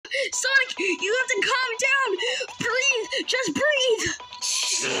Sonic, you have to calm down. Breathe. Just breathe.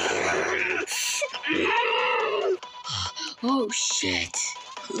 Oh, shit.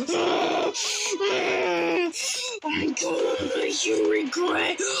 I'm gonna make you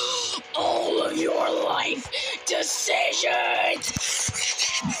regret all of your life decisions.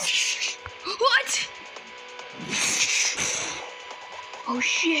 What? Oh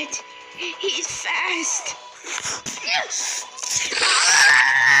shit, he's fast.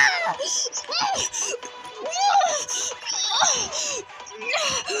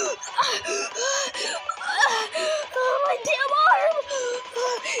 Oh, my damn arm!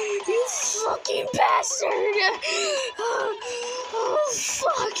 You fucking bastard! Oh,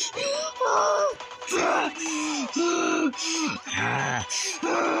 fuck!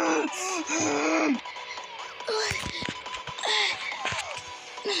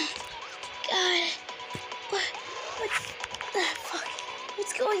 God, what the fuck?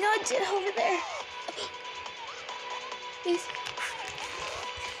 What's going on over there? Is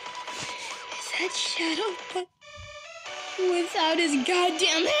that Shadow without his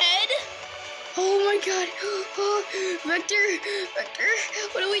goddamn head? Oh my god. Oh, Vector,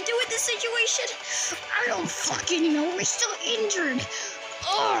 what do we do with this situation? I don't fucking know. We're still injured.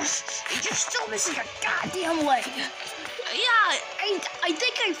 Oh, you're still missing a goddamn leg. Yeah, I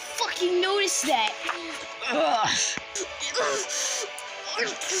think I fucking noticed that.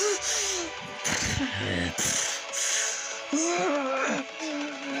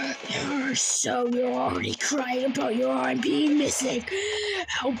 So you're already crying about your arm being missing.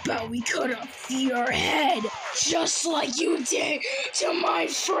 How about we cut off your head, just like you did to my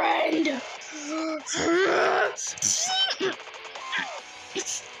friend?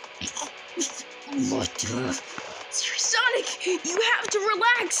 What the? Sonic, you have to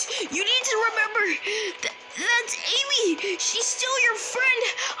relax. You need to remember that's Amy. She's still your friend.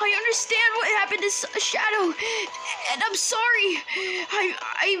 I understand what happened to Shadow, and I'm sorry.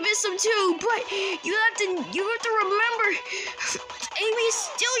 I miss him too. But you have to remember, Amy is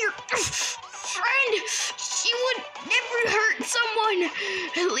still your friend. She would never hurt someone,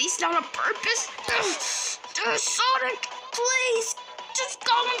 at least not on purpose. Sonic, please, just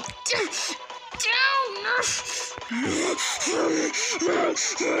calm down.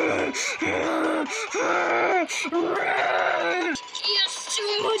 He has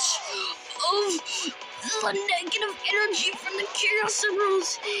too much of the negative energy from the Chaos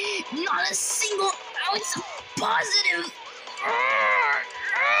Emeralds. Not a single ounce of positive.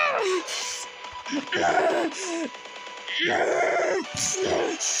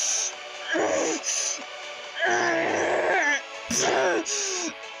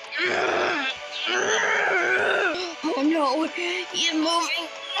 Oh no, he's moving.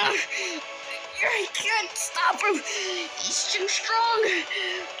 I can't stop him. He's too strong.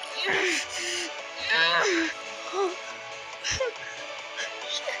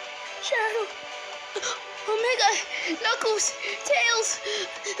 Shadow, Omega, Knuckles, Tails.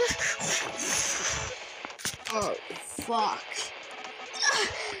 Oh, fuck.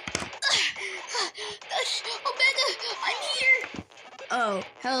 Omega, I'm here. Oh,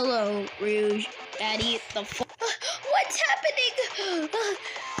 hello, Rouge. Daddy, the fuck? What's happening?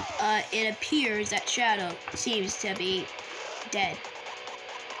 It appears that Shadow seems to be dead.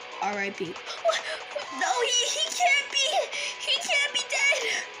 R.I.P. No, he can't be. He can't be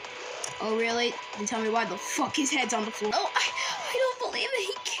dead. Oh, really? Then tell me why the fuck his head's on the floor. Oh, I don't believe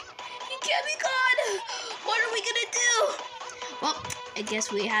it. He can't be gone. What are we gonna do? Well, I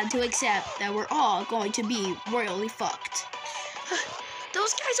guess we have to accept that we're all going to be royally fucked.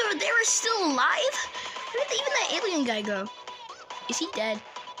 Those guys over there are still alive? Where did even that alien guy go? Is he dead?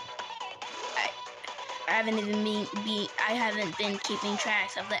 I haven't been keeping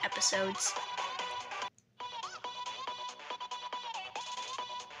track of the episodes.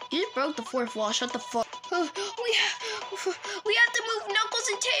 You just broke the fourth wall. Shut the fuck. We have to move Knuckles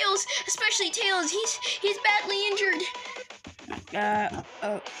and Tails, especially Tails. He's badly injured.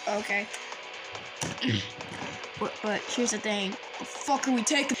 Okay. But here's the thing. The fuck are we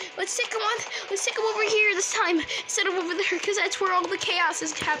taking? Let's take him on. Let's take him over here this time instead of over there, because that's where all the chaos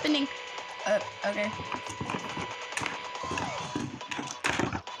is happening. Okay.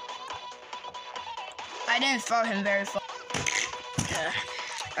 I didn't throw him very far.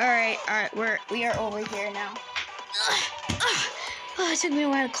 Alright, we are over here now. It took me a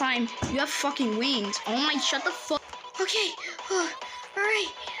while to climb. You have fucking wings. Oh my, shut the fuck. Okay.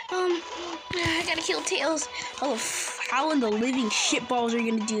 Alright. I gotta kill Tails. Oh, how in the living shitballs are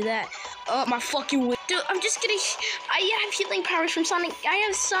you gonna do that? Oh, my fucking wing. Dude, I'm just gonna. I have healing powers from Sonic. I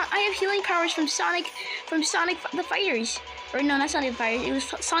have healing powers from Sonic the Fighters. Or no, that's not even fire. It was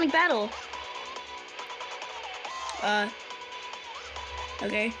Sonic Battle.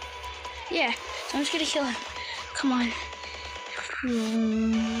 Okay. Yeah, so I'm just gonna kill him. Come on.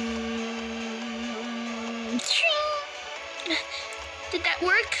 Did that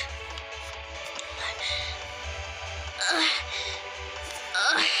work?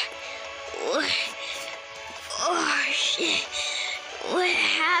 Oh shit. What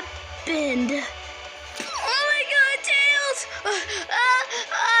happened? Oh my god, Tails!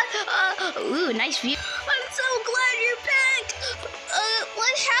 Ooh, nice view. I'm so glad you're back!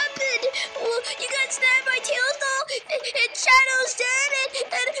 What happened? Well, you got stabbed by Tails doll, and Shadow's dead,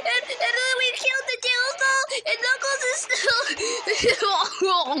 and then we killed the Tails doll, and Knuckles is still...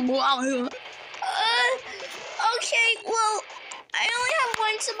 Okay, well, I only have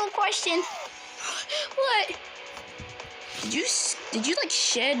one simple question. What? Did you like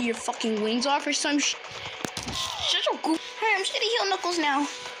shed your fucking wings off or some shit? Such a goof. Alright, I'm just gonna heal Knuckles now.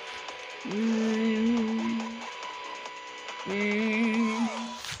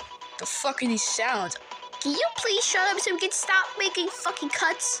 The fuck are these sounds? Can you please shut up so we can stop making fucking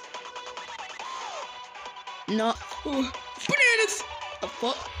cuts? No. Bananas! The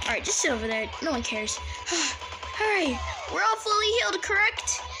fuck? Alright, just sit over there. No one cares. Alright, we're all fully healed,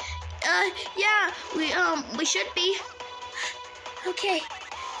 correct? Yeah, we should be. Okay.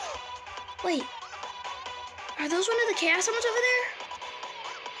 Wait. Are those one of the Chaos Emeralds over there?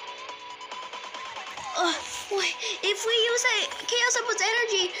 Wait. If we use a Chaos Emerald's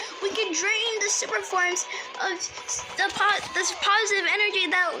energy, we can drain the super forms of this positive energy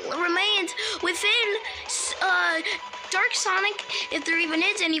that remains within Dark Sonic, if there even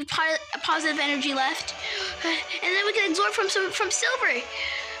is any positive energy left. And then we can absorb from Silver.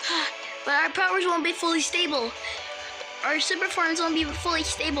 But our powers won't be fully stable. Our super forms won't be fully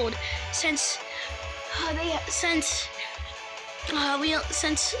stable since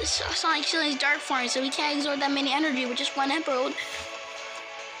Sonic still has dark form, so we can't absorb that many energy with just one emerald.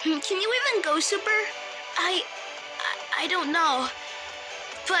 Can you even go super? I don't know,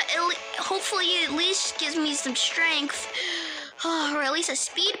 but hopefully it at least gives me some strength, or at least a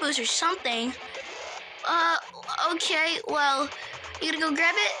speed boost or something. Okay, well, you gonna go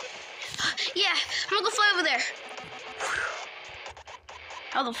grab it? Yeah, I'm gonna go fly over there.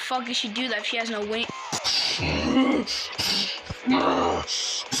 How the fuck does she do that if she has no wing?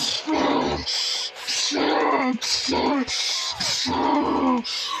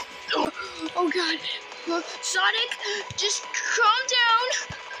 Oh god. Sonic, just calm down.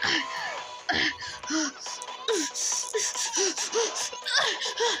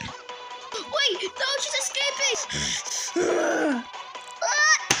 Wait, no, she's escaping.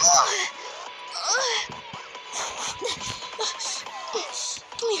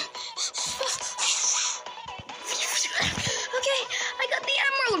 Okay, I got the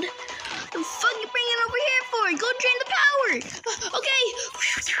emerald. The fuck you bringing it over here for? Go drain the power. Okay.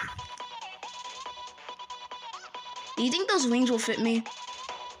 Do you think those wings will fit me?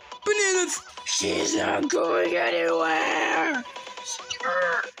 Bananas. She's not going anywhere.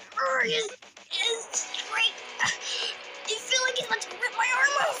 It's straight. I feel like it's about to rip my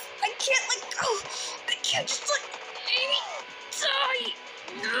arm off. I can't let go. I can't just like die.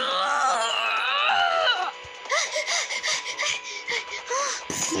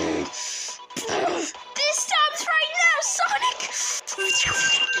 This stops right now, Sonic!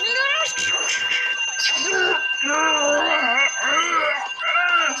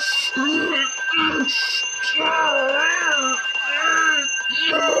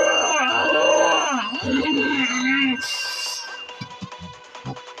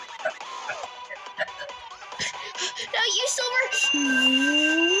 Now you, Silver!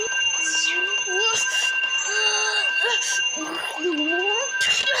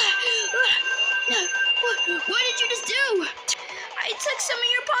 What did you just do? I took some of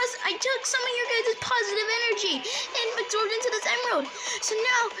your guys' positive energy and absorbed into this emerald. So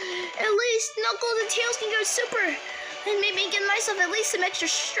now, at least Knuckles and Tails can go super, and maybe give myself at least some extra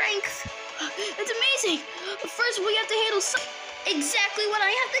strength. It's amazing. But first, we have to handle exactly what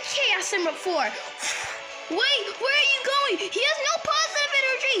I have the Chaos Emerald for. Wait, where are you going? He has no positive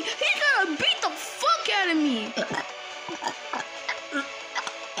energy. He's gonna beat the fuck out of me.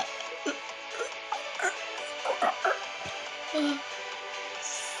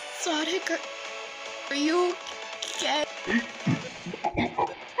 Sonic, are you okay?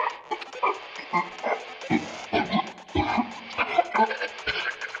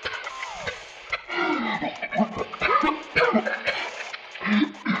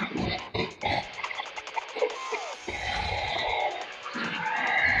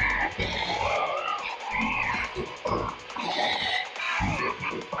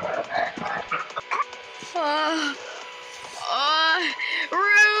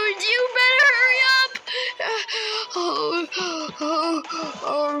 Rude, you better hurry up!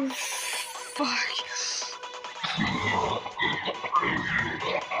 Oh, fuck.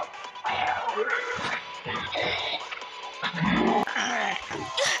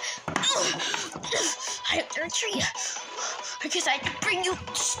 I have to retreat. I guess I had to bring you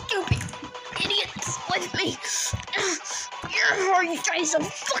stupid idiots with me. You guys are so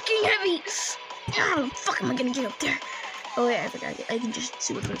fucking heavy. How the fuck am I gonna get up there? Oh yeah, I forgot. I can just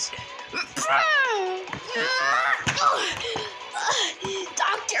see what it is.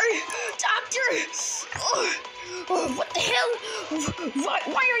 Doctor! Oh, what the hell? Why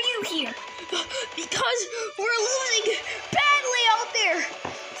are you here? Because we're losing badly out there.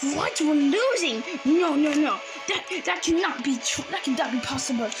 What? We're losing? No. That cannot be true. That cannot be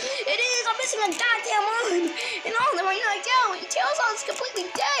possible. It is. I'm missing a goddamn arm. And all of them are knocked out. Tailson's completely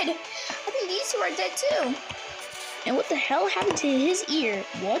dead. I think these two are dead too. And what the hell happened to his ear?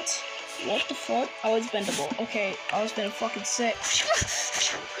 What? What the fuck? Oh, it's bendable. Okay, I was gonna fucking sick.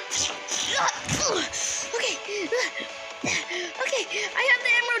 Okay, I have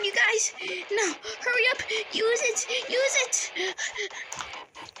the emerald, you guys. No, hurry up. Use it.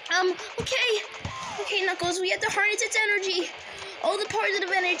 Okay, Knuckles, we have to harness its energy. All the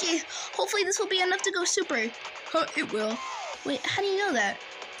positive energy. Hopefully this will be enough to go super. It will. Wait, how do you know that?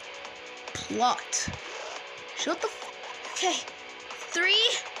 Plot. Shut the Okay. 3,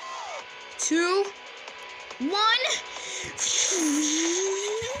 2, 1.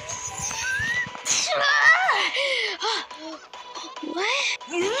 What?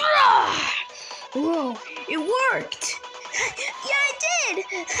 Whoa, it worked. Yeah, it did.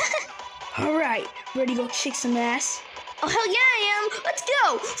 All right, ready to go kick some ass? Oh, hell yeah, I am. Let's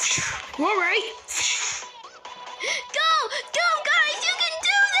go. All right. Go, guys, you can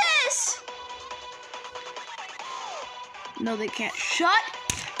do this. No, they can't. Shut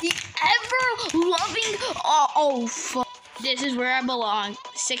the ever-loving... Oh, fuck. This is where I belong.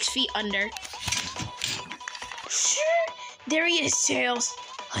 6 feet under. There he is, Tails.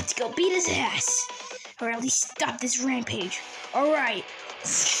 Let's go beat his ass. Or at least stop this rampage. All right.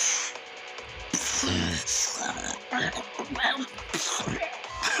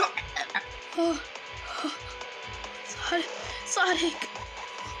 Sonic.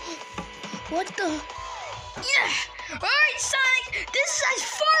 What the? Yeah. All right, Sonic. This is as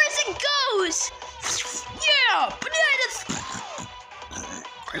far as it goes. Yeah. Bananas.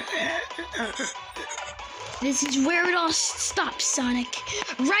 This is where it all stops, Sonic.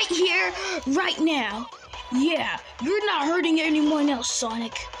 Right here, right now. Yeah, you're not hurting anyone else,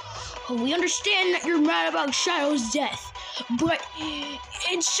 Sonic. We understand that you're mad about Shadow's death, but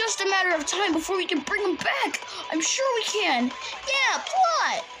it's just a matter of time before we can bring him back. I'm sure we can. Yeah,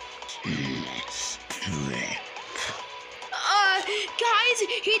 plot. Guys,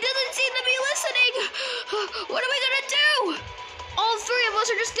 he doesn't seem to be listening. What are we gonna do? All 3 of us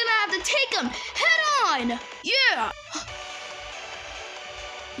are just gonna have to take him head on. Yeah.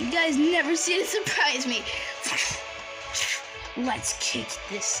 You guys never seem to surprise me. Let's kick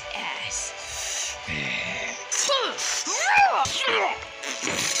this ass. Hey,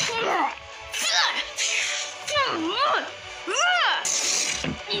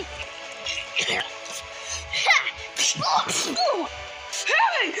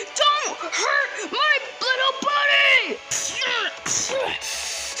 don't hurt my little buddy!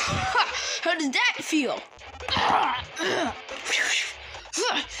 How does that feel?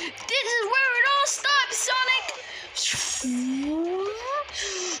 This is where it all stops, Sonic!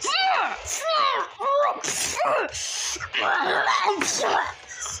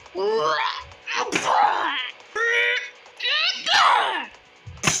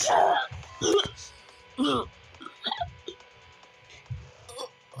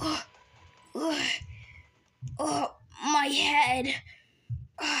 Oh, my head.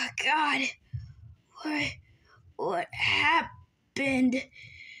 Oh, God. What happened?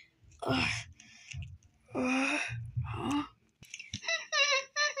 Huh?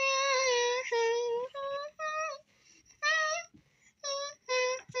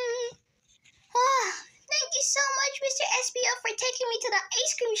 Thank you so much, Mr. SBO, for taking me to the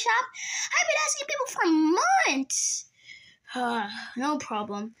ice cream shop. I've been asking people for months. No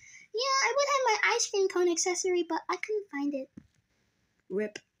problem. Yeah, I would have my ice cream cone accessory, but I couldn't find it.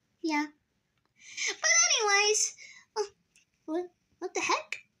 Rip. Yeah. But anyways, what the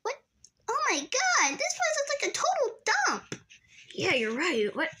heck? What? Oh my God, this place looks like a total dump. Yeah, you're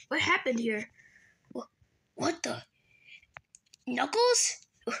right. What happened here? What the? Knuckles?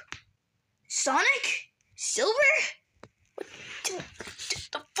 Sonic? Silver? What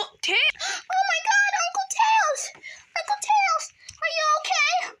the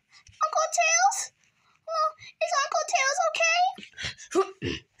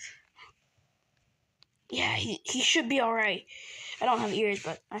should be alright. I don't have ears,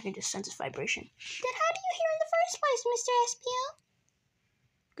 but I can just sense its vibration. Then how do you hear in the first place, Mr. Espio?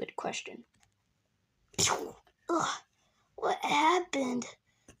 Good question. Ugh, what happened?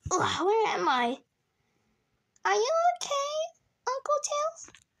 Ugh, where am I? Are you okay, Uncle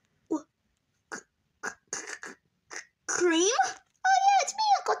Tails? Cream? Oh yeah, it's me,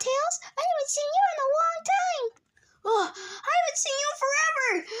 Uncle Tails. I haven't seen you in a long time. Oh, I haven't seen you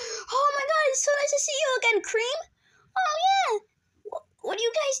forever. Oh my god, it's so nice to see you again, Cream. Oh yeah. What are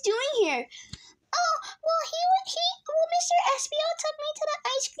you guys doing here? Oh, well, Mr. Espio took me to the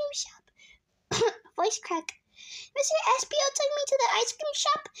ice cream shop. Voice crack. Mr. Espio took me to the ice cream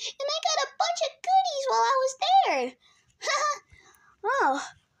shop, and I got a bunch of goodies while I was there. Oh,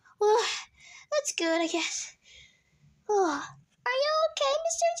 well, that's good, I guess. Oh, are you okay,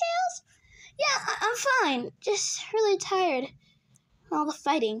 Mr. Tails? Yeah, I'm fine. Just really tired. All the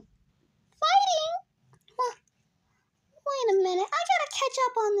fighting. Fighting? Well, wait a minute. I gotta catch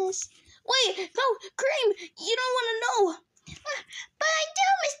up on this. Wait, no, Cream, you don't want to know. But I do,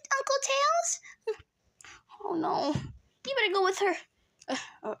 Uncle Tails. Oh no, you better go with her.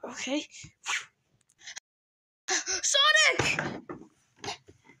 Okay. Sonic!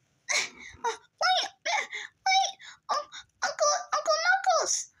 Wait, Uncle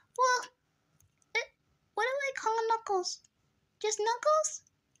Knuckles. Well, what do I call Knuckles? Just Knuckles?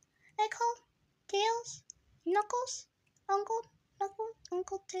 I call Tails Knuckles.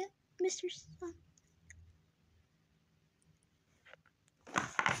 Uncle Tails, Mr. Son.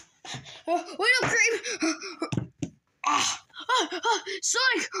 Wait up, Cream!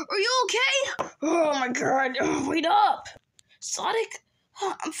 Sonic, are you okay? Oh my god, wait up! Sonic,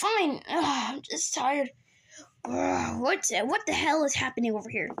 I'm fine. I'm just tired. What the hell is happening over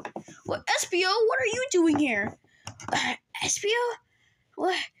here? What, Espio? What are you doing here? Espio?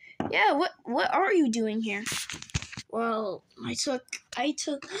 What? Yeah, what are you doing here? Well, I took. Wait, I'm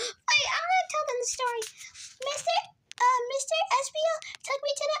gonna tell them the story. Mr. Espio took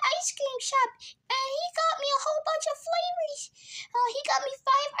me to the ice cream shop, and he got me a whole bunch of flavors. He got me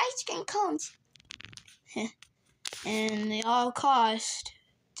 5 ice cream cones. And they all cost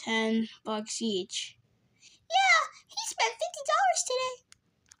 $10 each. Yeah, he spent $50 today.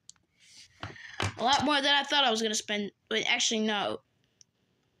 A lot more than I thought I was gonna spend. But actually, no.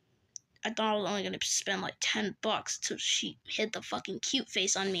 I thought I was only gonna spend like $10 till she hit the fucking cute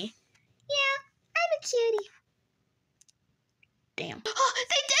face on me. Yeah, I'm a cutie. Damn. Oh,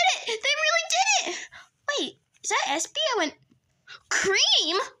 they did it! They really did it! Wait, is that Espio and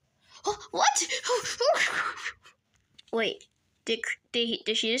Cream? What? Wait, did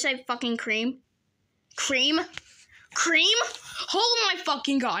she just say fucking Cream? Cream? Cream? Oh my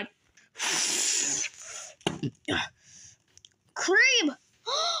fucking god! Cream!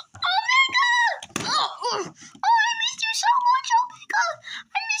 Omega! Oh, I missed you so much, Omega!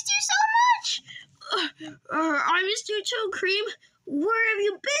 I missed you so much! I missed you too, Cream. Where have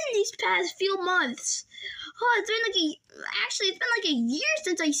you been these past few months? Oh, it's been like a year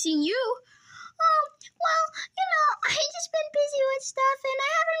since I seen you. Oh, well, I just been busy with stuff, and I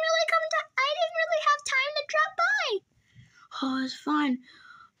didn't really have time to drop by. Oh, it's fine.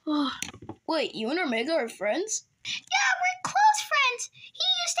 Oh, wait, you and Omega are friends? Yeah, we're close friends. He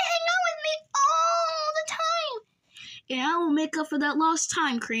used to hang out with me all the time. Yeah, I will make up for that lost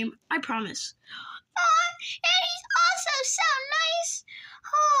time, Cream. I promise. And he's also so nice.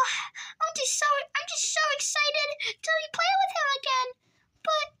 Oh, I'm just so excited to play with him again.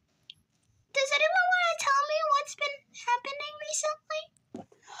 But does anyone want to tell me what's been happening recently?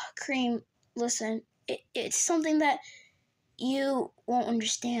 Cream, listen, it's something that you won't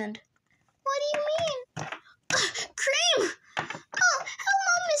understand. What do you mean? Cream! Oh,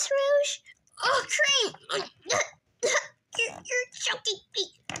 hello, Miss Rouge. Oh, Cream! You're choking me.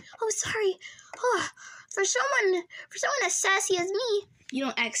 Oh, sorry. Oh, for someone as sassy as me, you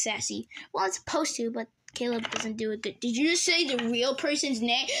don't act sassy. Well, I'm supposed to, but Caleb doesn't do it good. Did you just say the real person's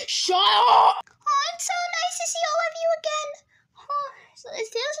name? Shut up! Oh, it's so nice to see all of you again. Oh, so is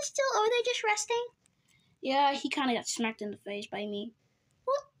Tails still over there just resting? Yeah, he kind of got smacked in the face by me.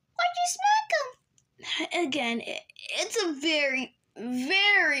 Well, why'd you smack him? Again, it's a very,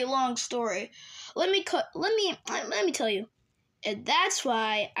 very long story. Let me tell you. And that's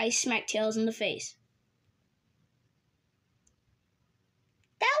why I smacked Tails in the face.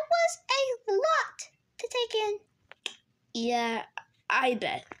 That was a lot to take in. Yeah, I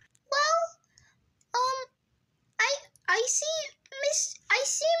bet. Well, I see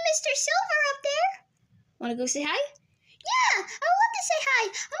Mr. Silver up there. Wanna go say hi? Yeah, I want to say hi.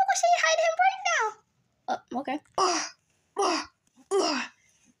 I'm gonna go say hi to him right now. Okay.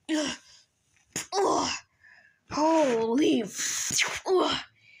 Holy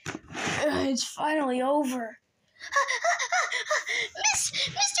it's finally over.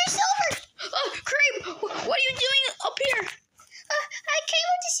 Mr. Silver! Cream, what are you doing up here? I came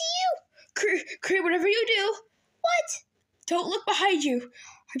up to see you. Cream, whatever you do, What? don't look behind you.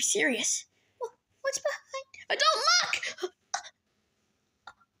 I'm serious. What's behind? Don't look!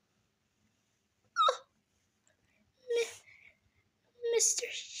 Mr.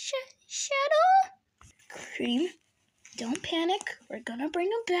 Shadow? Cream, don't panic. We're gonna bring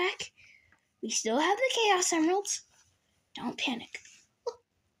him back. We still have the Chaos Emeralds. Don't panic.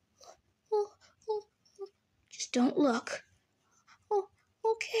 Just don't look.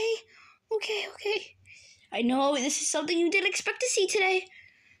 Okay. I know this is something you didn't expect to see today.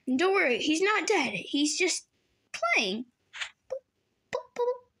 Don't worry, he's not dead. He's just playing.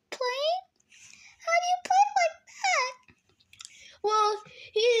 Playing? How do you play like that? Well,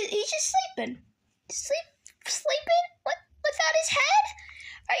 he's just sleeping. Sleeping? Without his head?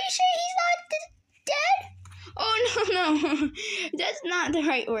 Are you sure he's not dead? Oh, no. That's not the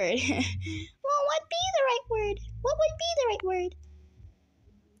right word. Well, what be the right word? What would be the right word?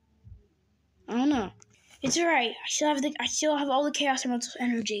 I don't know. It's alright. I still have all the Chaos Emeralds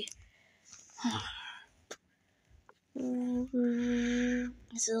energy.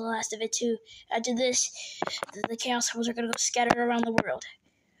 This is the last of it too. After this, the Chaos Emeralds are gonna go scattered around the world.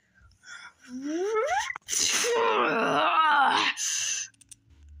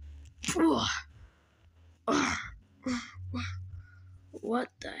 What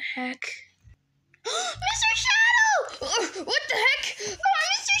the heck? Mr. Shadow! What the heck?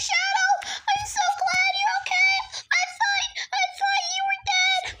 Mr. Shadow! I'm so glad you're okay! I thought you were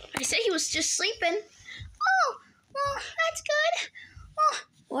dead! I said he was just sleeping. Oh, well, that's good. Oh.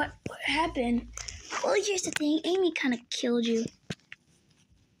 What happened? Well, here's the thing. Amy kind of killed you.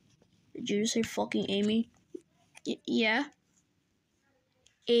 Did you just say fucking Amy? Yeah.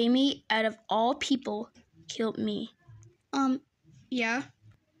 Amy, out of all people, killed me. Yeah.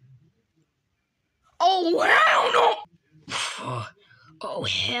 Oh, hell no! Oh,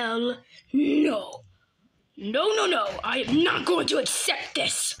 hell no. No. I am not going to accept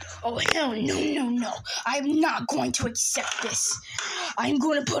this. Oh, hell no. I am not going to accept this. I'm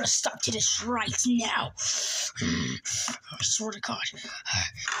going to put a stop to this right now. I swear to God. Oh,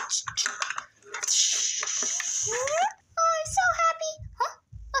 I'm so happy. Huh?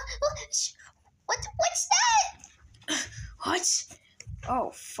 What's that? What?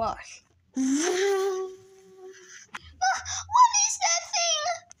 Oh, fuck. What is that thing?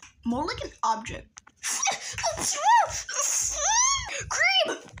 More like an object. Cream!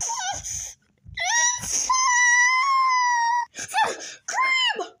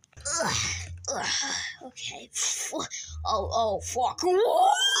 Cream! Okay. Oh, fuck. Oh,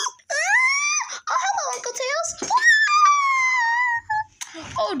 hello, Uncle Tails.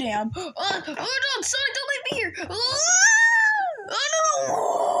 Oh, damn. Oh, no, Sonic, don't leave me here. Oh,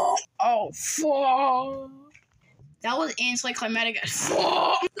 no. Oh, fuck. That was anticlimactic as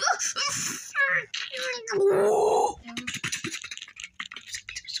fuck.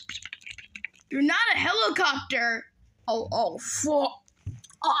 You're not a helicopter. Oh, fuck.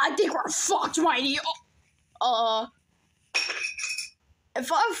 Oh, I think we're fucked, Mighty.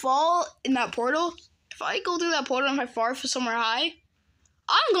 If I fall in that portal, if I go through that portal and if I fall for somewhere high,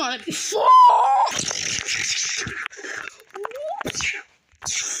 I'm gonna be fucked.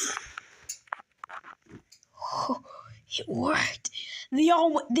 Oh, it worked. They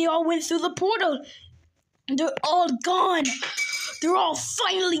all went through the portal. They're all gone. They're all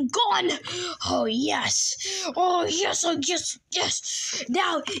finally gone. Oh yes. Oh yes.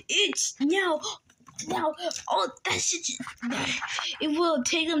 Now oh that's just, it will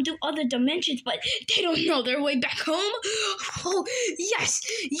take them to other dimensions, but they don't know their way back home. Oh yes.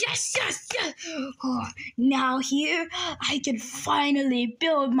 Oh, now here I can finally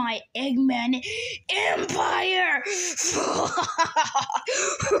build my Eggman empire.